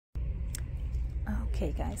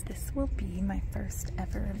Okay guys, this will be my first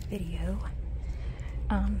ever video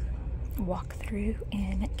walkthrough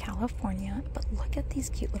in California, but look at these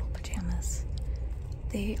cute little pajamas.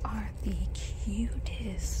 They are the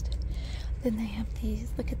cutest. Then they have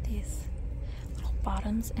these, look at these little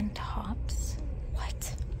bottoms and tops.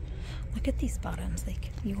 What? Look at these bottoms. Like,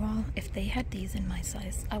 you all, if they had these in my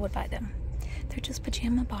size, I would buy them. They're just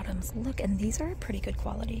pajama bottoms. Look, and these are pretty good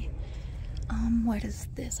quality. What is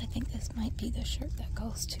this? I think this might be the shirt that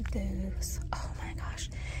goes to those. Oh my gosh.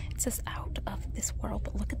 It says out of this world,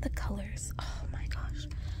 but look at the colors. Oh my gosh.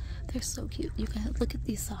 They're so cute. You guys, look at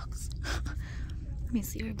these socks. Let me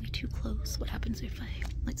see, are we too close? What happens if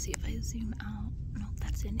let's see if I zoom out. No,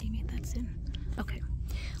 that's in, Amy, that's in. Okay.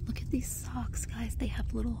 Look at these socks, guys. They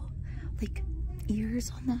have little, like,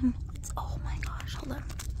 ears on them. Oh my gosh, hold on.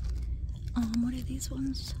 What are these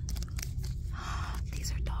ones?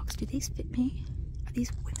 These are dogs. Do these fit me? Are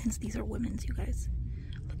these women's? These are women's, you guys.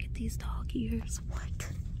 Look at these dog ears. What?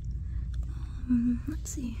 Let's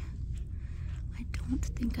see. I don't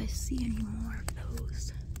think I see any more of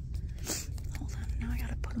those. Hold on. Now I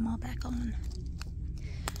gotta put them all back on.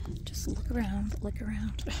 Just look around. Look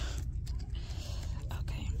around.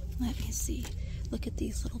 Okay. Let me see. Look at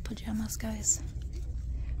these little pajamas, guys.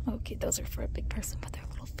 Okay, those are for a big person, but they're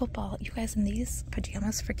little football. You guys, in these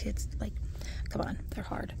pajamas for kids, like, come on, they're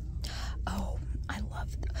hard. Oh, I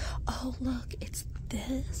love oh, look, it's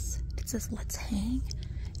this. It says let's hang.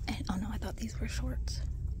 And oh no, I thought these were shorts.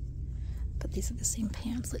 But these are the same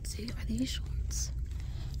pants. Let's see, are these shorts?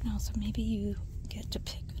 No, so maybe you get to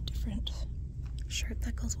pick a different shirt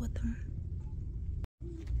that goes with them.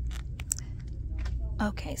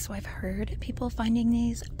 Okay, so I've heard people finding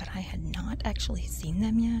these, but I had not actually seen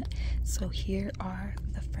them yet. So here are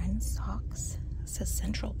the Friends socks. It says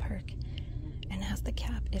Central Perk, and it has the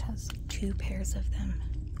cap. It has 2 pairs of them.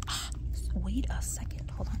 Wait a second,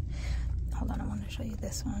 hold on, I want to show you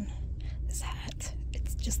this one. This hat,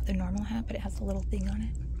 it's just the normal hat, but it has a little thing on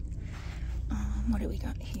it. What do we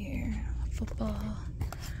got here? Football,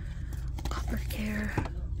 copper care.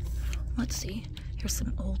 Let's see. Here's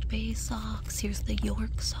some Old Bay socks. Here's the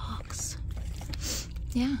York socks.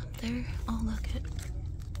 Yeah, they're, oh,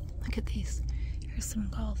 look at these. Here's some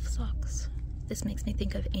golf socks. This makes me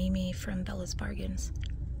think of Amy from Bella's Bargains.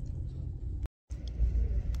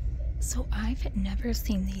 So I've never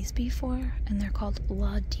seen these before, and they're called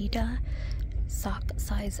La Dita. Sock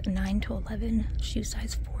size 9 to 11, shoe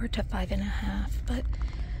size 4 to 5.5, but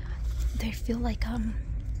they feel like a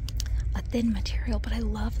thin material, but I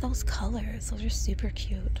love those colors. Those are super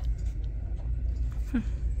cute.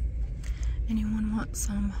 Anyone want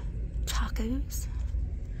some tacos?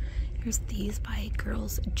 Here's these by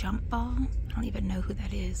Girls Jump Ball. I don't even know who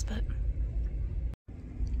that is, but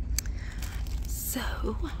so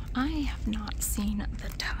I have not seen the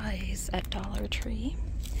ties at Dollar Tree.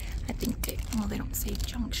 I think they don't say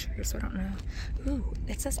juncture, so I don't know. Ooh,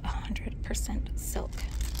 it says 100% silk.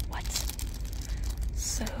 What?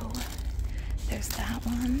 So there's that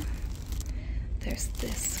one. There's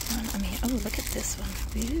this one. I mean, oh, look at this one.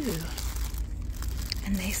 Ooh.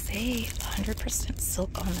 And they say 100%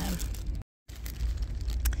 silk on them.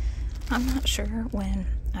 I'm not sure when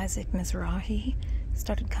Isaac Mizrahi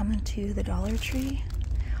started coming to the Dollar Tree,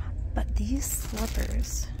 but these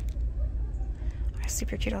slippers are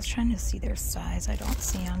super cute. I was trying to see their size. I don't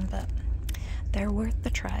see them, but they're worth the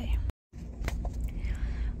try.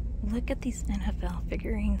 Look at these NFL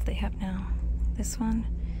figurines they have now. This one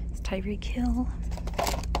is Tyreek Hill.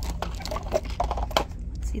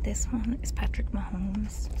 Let's see, this one is Patrick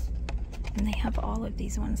Mahomes. And they have all of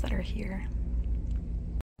these ones that are here.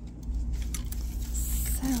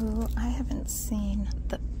 So I haven't seen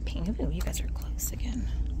the pink. Ooh, you guys are close again.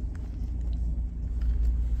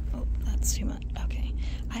 Oh, that's too much. Okay.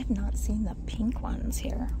 I have not seen the pink ones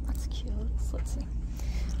here. That's cute. So let's see.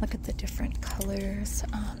 Look at the different colors.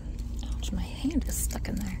 Ouch, my hand is stuck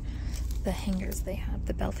in there. The hangers they have,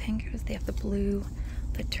 the belt hangers, they have the blue,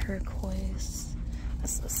 the turquoise.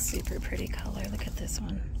 That's a super pretty color. Look at this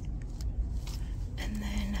one. And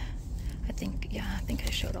then I think I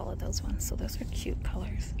showed all of those ones, so those are cute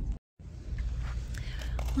colors.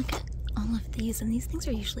 Look at all of these, and these things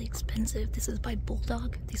are usually expensive. This is by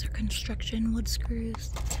Bulldog. These are construction wood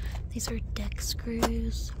screws. These are deck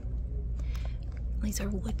screws. These are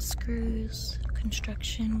wood screws,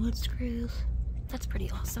 construction wood screws. That's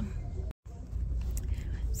pretty awesome.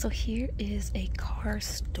 So here is a car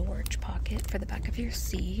storage pocket for the back of your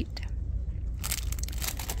seat.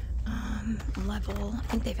 Level, I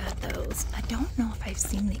think they've had those. I don't know if I've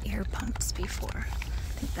seen the air pumps before.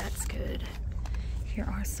 I think that's good. Here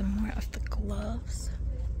are some more of the gloves.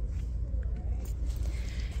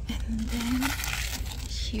 And then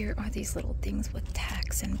here are these little things with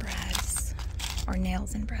tacks and brads, or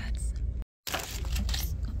nails and brads.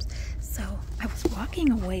 Oops, oops. So I was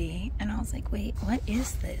walking away and I was like, wait, what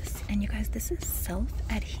is this? And you guys, this is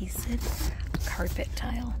self-adhesive carpet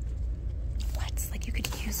tile. What? Like you could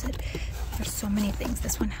use it for so many things.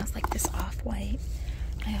 This one has like this off-white.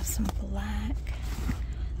 I have some black,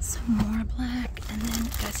 some more black, and then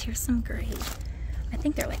guys, here's some gray. I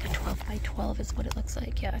think they're like a 12 by 12 is what it looks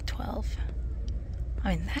like. Yeah, 12.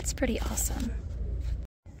 I mean, that's pretty awesome.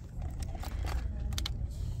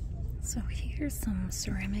 So here's some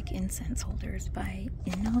ceramic incense holders by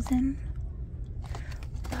Inozen.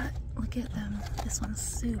 But look at them. This one's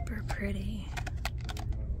super pretty.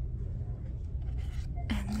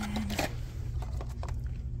 And then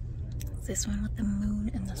this one with the moon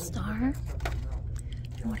and the star.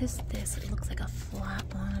 And what is this? It looks like a flat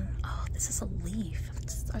one. Oh, this is a leaf.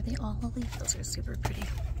 Are they all a leaf? Those are super pretty.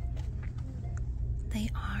 They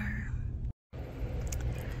are.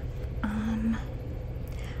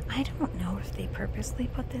 I don't know if they purposely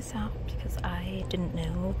put this out because I didn't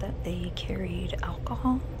know that they carried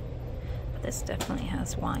alcohol. But this definitely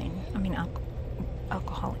has wine. I mean,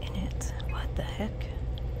 alcohol in it. What the heck?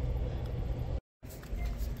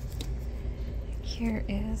 Here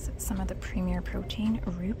is some of the Premier Protein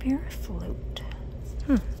root beer float.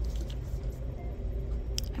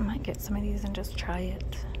 I might get some of these and just try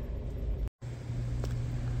it.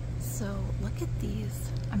 So look at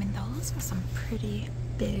these. I mean, those are some pretty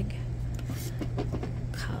big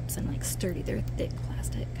cups and like sturdy. They're thick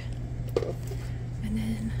plastic. And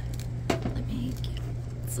then let me get,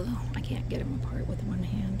 so I can't get them apart with one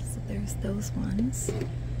hand. So there's those ones.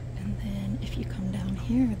 And then if you come down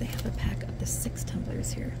here, they have a pack of the 6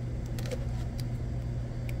 tumblers here.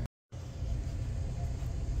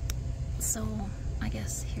 So I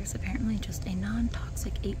guess here's apparently just a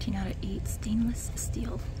non-toxic 18 out of 8 stainless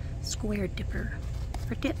steel square dipper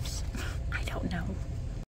for dips. I don't know.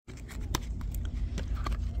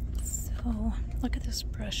 So look at this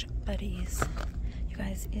Brush Buddies. You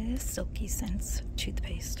guys, it is Silky Sense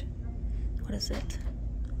toothpaste. What is it?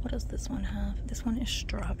 What does this one have? This one is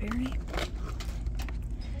strawberry.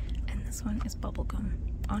 And this one is bubblegum.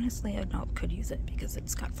 Honestly, I could use it because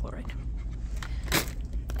it's got fluoride.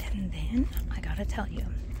 And then, I gotta tell you,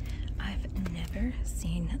 I've never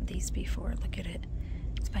seen these before. Look at it.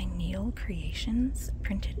 It's by Neil Creations,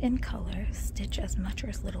 printed in color, stitch as much or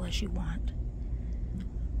as little as you want.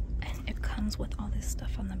 And it comes with all this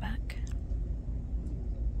stuff on the back.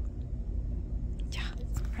 Yeah,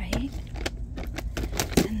 right?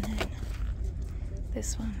 And then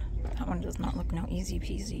this one. That one does not look no easy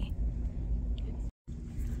peasy.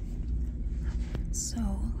 So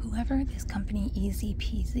whoever this company Easy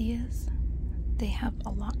Peasy is, they have a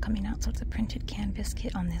lot coming out. So it's a printed canvas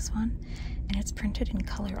kit on this one, and it's printed in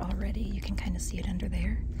color already. You can kind of see it under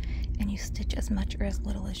there, and you stitch as much or as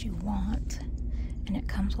little as you want, and it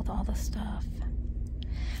comes with all the stuff.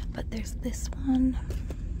 But there's this one.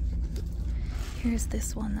 Here's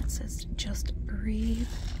this one that says just breathe.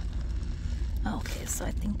 Okay, so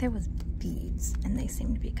I think there was beads and they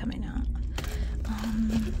seem to be coming out.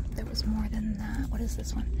 There was more than that. What is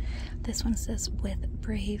this one? This one says with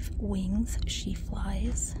brave wings she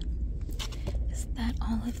flies. Is that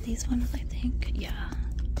all of these ones? I think, yeah.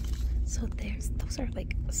 So those are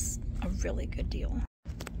like a really good deal.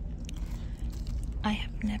 I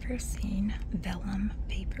have never seen vellum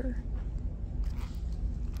paper.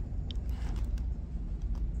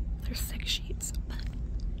 There's 6 sheets, but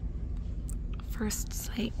first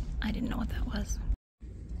sight, I didn't know what that was.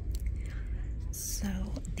 So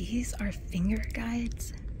these are finger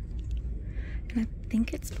guides, and I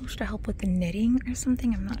think it's supposed to help with the knitting or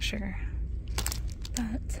something. I'm not sure,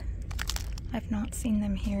 but I've not seen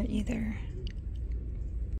them here either.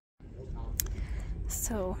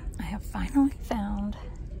 So I have finally found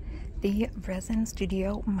the Resin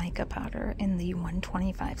Studio mica powder in the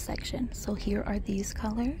 125 section. So here are these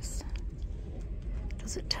colors.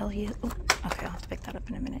 Does it tell you? Oh, okay, I'll have to pick that up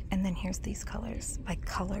in a minute. And then here's these colors by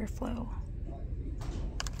Color Flow.